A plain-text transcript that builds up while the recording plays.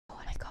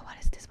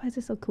Why is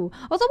this so cool?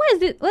 Also,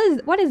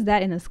 what is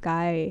that in the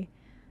sky?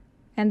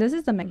 And this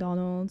is the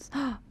McDonald's.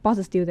 Boss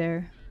is still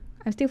there.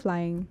 I'm still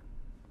flying.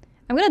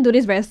 I'm gonna do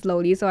this very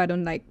slowly so I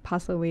don't like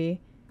pass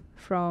away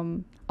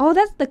from... Oh,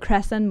 that's the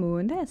crescent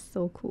moon. That is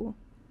so cool.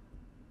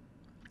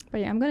 But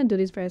yeah, I'm gonna do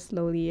this very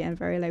slowly and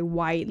very like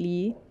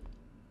widely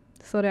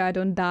so that I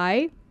don't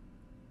die.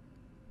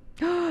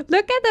 Look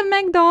at the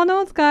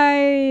McDonald's,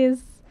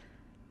 guys.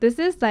 This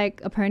is like,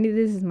 apparently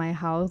this is my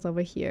house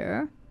over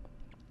here.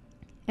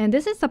 And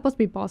this is supposed to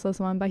be boss's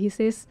one, but he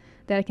says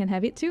that I can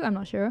have it too. I'm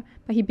not sure.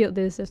 But he built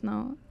this just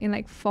now in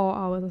like 4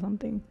 hours or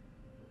something.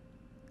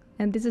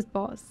 And this is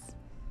boss.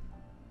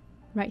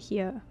 Right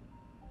here.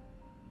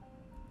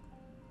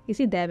 Is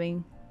he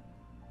dabbing?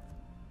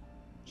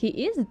 He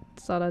is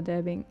sort of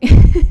dabbing.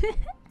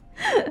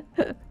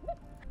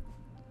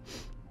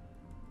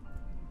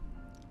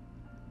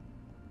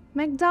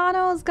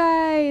 McDonald's,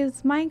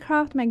 guys!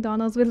 Minecraft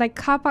McDonald's with like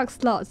car park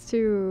slots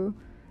too.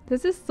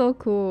 This is so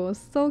cool.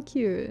 So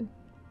cute.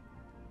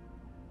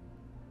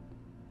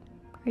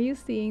 Are you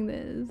seeing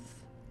this?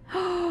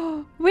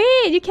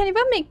 Wait, you can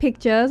even make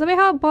pictures. Wait,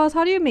 boss,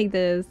 how do you make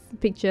this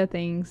picture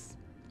things?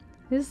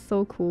 This is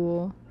so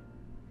cool.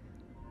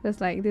 There's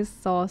like this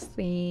sauce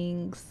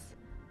things.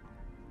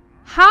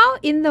 How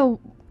in the...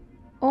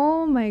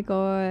 Oh my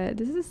god,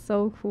 this is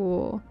so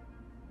cool.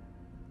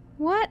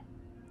 What?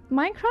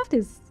 Minecraft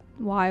is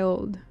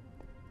wild.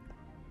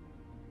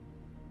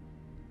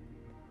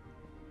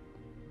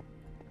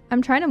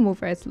 I'm trying to move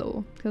very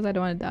slow because I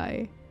don't want to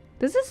die.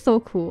 This is so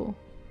cool.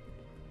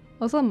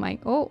 Also,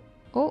 oh,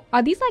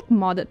 are these like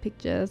modded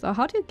pictures or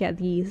how do you get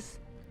these?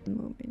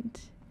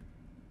 Moment.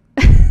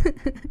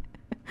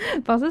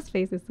 Boss's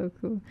face is so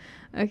cool.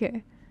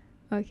 Okay.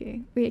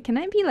 Okay. Wait, can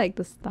I be like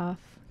the staff?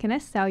 Can I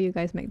sell you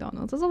guys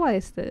McDonald's? Also, what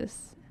is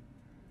this?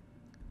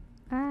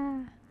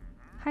 Ah.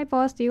 Hi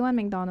boss, do you want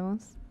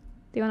McDonald's?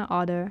 Do you want to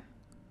order?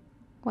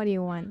 What do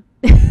you want?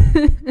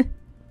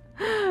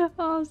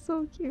 Oh,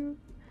 so cute.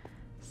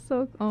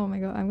 So, oh my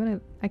god,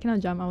 I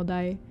cannot jump, I'll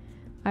die.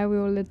 I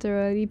will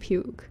literally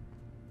puke.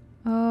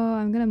 Oh,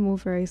 I'm gonna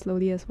move very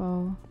slowly as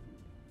well.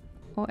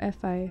 Oh,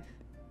 F5.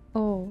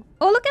 Oh.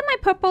 Oh, look at my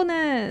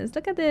purpleness!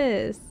 Look at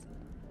this!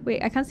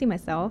 Wait, I can't see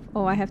myself.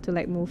 Oh, I have to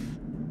like move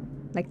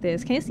like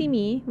this. Can you see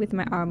me with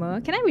my armor?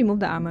 Can I remove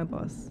the armor,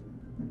 boss?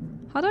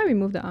 How do I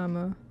remove the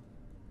armor?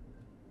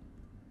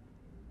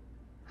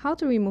 How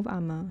to remove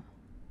armor?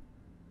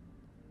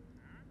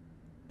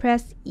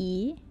 Press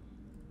E.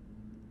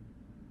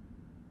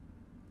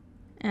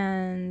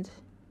 And...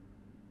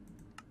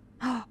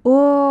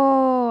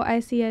 Oh,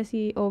 I see, I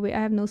see. Oh wait, I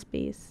have no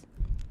space.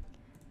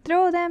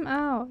 Throw them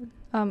out.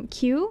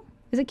 Q?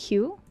 Is it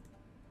Q?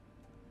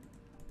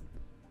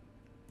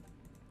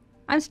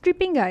 I'm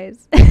stripping,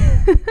 guys.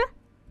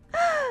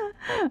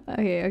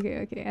 Okay, okay,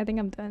 okay. I think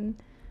I'm done.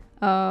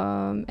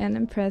 And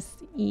then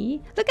press E.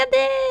 Look at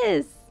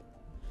this!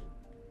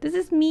 This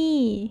is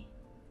me.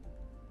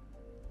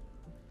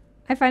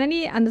 I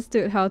finally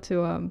understood how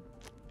to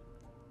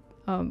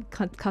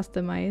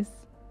customize.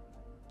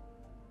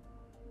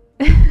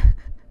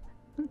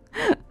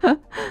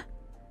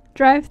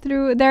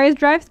 Drive-through. There is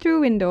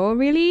drive-through window.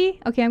 Really?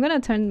 Okay, I'm gonna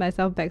turn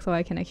myself back so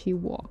I can actually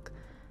walk.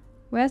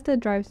 Where's the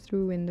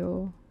drive-through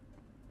window?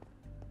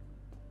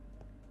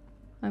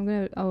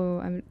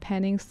 I'm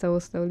panning so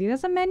slowly.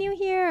 There's a menu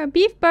here.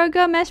 Beef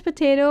burger, mashed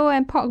potato,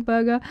 and pork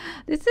burger.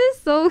 This is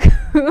so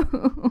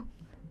cool.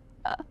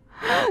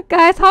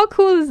 Guys, how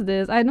cool is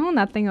this? I know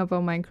nothing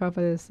about Minecraft,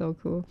 but it's so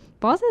cool.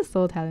 Boss is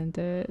so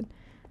talented.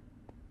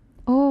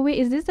 Oh, wait,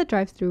 is this the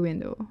drive-through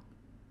window?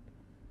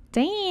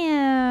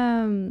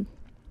 Damn!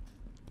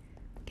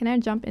 Can I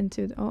jump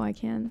into the... Oh, I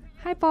can.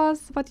 Hi,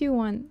 boss. What do you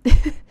want?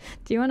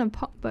 Do you want a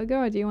pork burger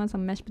or do you want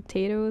some mashed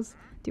potatoes?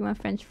 Do you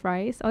want french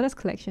fries? Oh, that's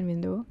collection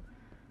window.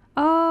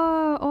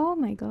 Oh, oh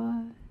my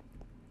god.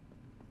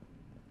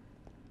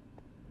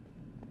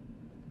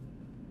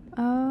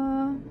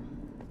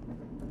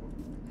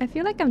 I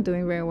feel like I'm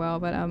doing very well,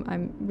 but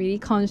I'm really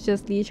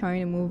consciously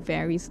trying to move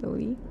very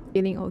slowly.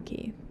 Feeling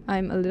okay.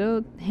 I'm a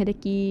little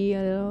headachy,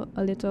 a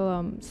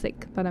little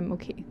sick, but I'm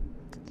okay.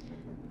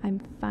 I'm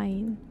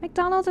fine.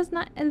 McDonald's is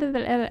not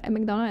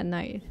McDonald's at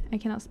night. I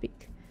cannot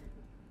speak.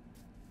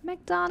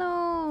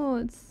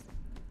 McDonald's.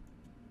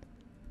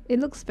 It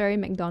looks very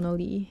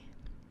McDonald-y.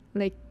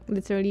 Like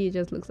literally, it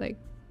just looks like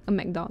a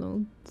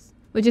McDonald's,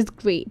 which is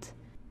great.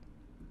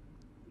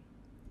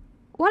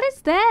 What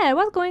is that?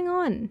 What's going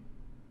on?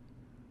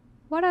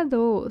 What are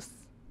those?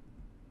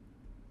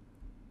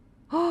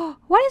 Oh,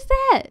 what is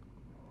that?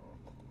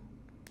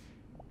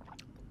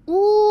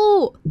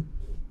 Ooh!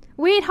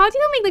 Wait, how do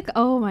you make the...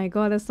 Oh my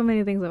god, there's so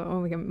many things. Oh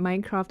my god,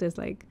 Minecraft is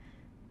like...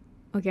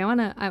 Okay, I'm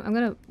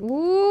gonna...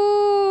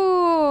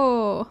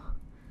 Ooh!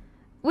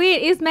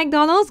 Wait, it's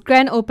McDonald's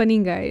grand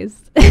opening,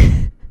 guys.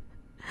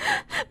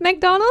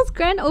 McDonald's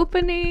grand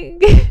opening.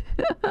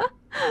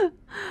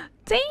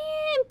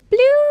 Damn,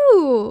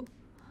 blue!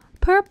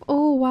 Purple.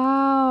 Oh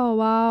wow,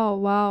 wow,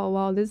 wow,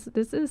 wow. This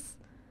is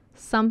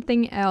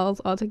something else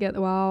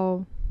altogether.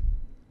 Wow.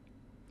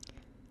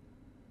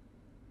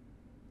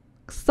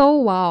 So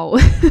wow.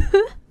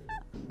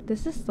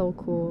 This is so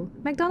cool.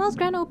 McDonald's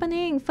grand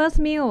opening, first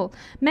meal,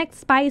 Mac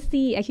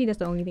spicy. Actually, that's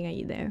the only thing I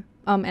eat there.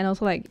 And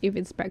also like if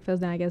it's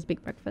breakfast, then I guess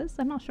big breakfast.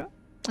 I'm not sure.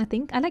 I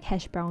think I like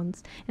hash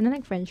browns and I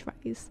like French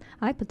fries.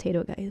 I like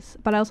potato, guys,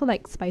 but I also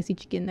like spicy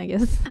chicken, I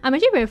guess. I'm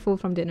actually very full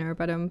from dinner,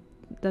 but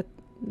the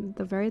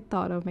very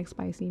thought of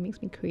McSpicy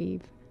makes me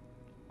crave.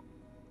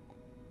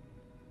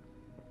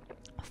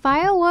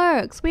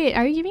 Fireworks. Wait,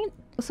 are you giving?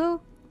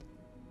 So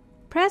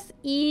press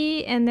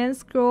E and then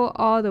scroll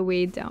all the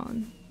way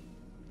down.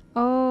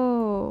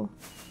 Oh,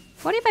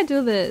 what if I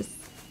do this?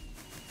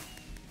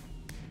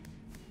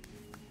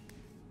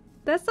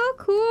 That's so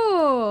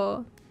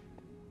cool.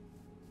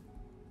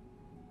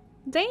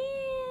 Damn.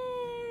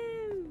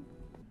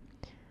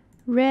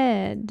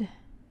 Red.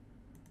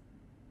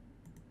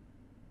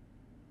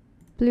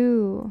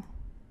 Blue.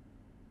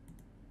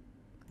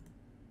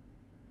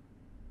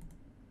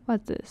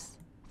 What's this?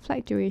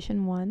 Flight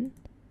duration 1.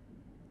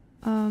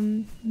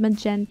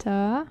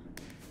 Magenta.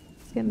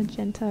 Let's get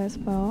magenta as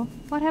well.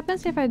 What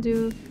happens if I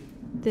do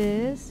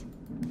this?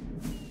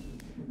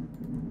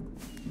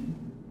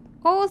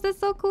 Oh, that's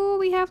so cool.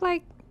 We have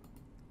like...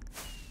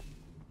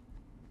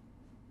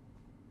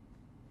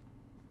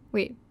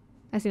 Wait,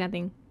 I see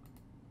nothing.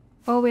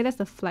 Oh wait, that's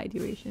the flight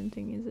duration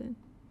thing, is it?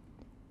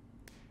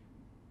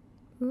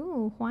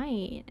 Ooh,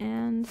 white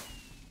and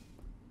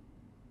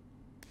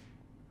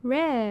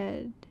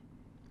red.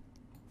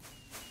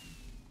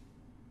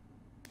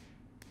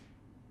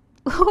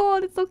 Oh,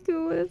 that's so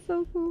cool. That's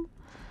so cool.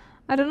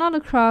 I don't know how to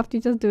craft.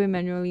 You just do it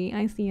manually.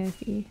 I see.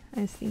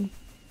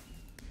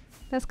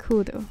 That's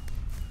cool though.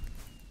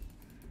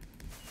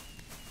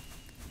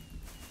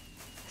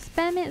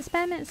 Spam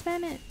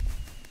it.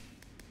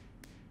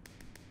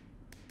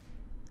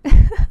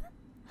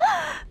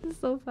 It's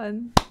so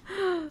fun.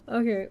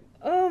 Okay.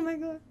 Oh my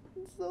god.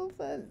 It's so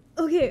fun.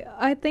 Okay,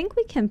 I think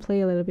we can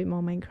play a little bit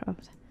more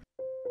Minecraft.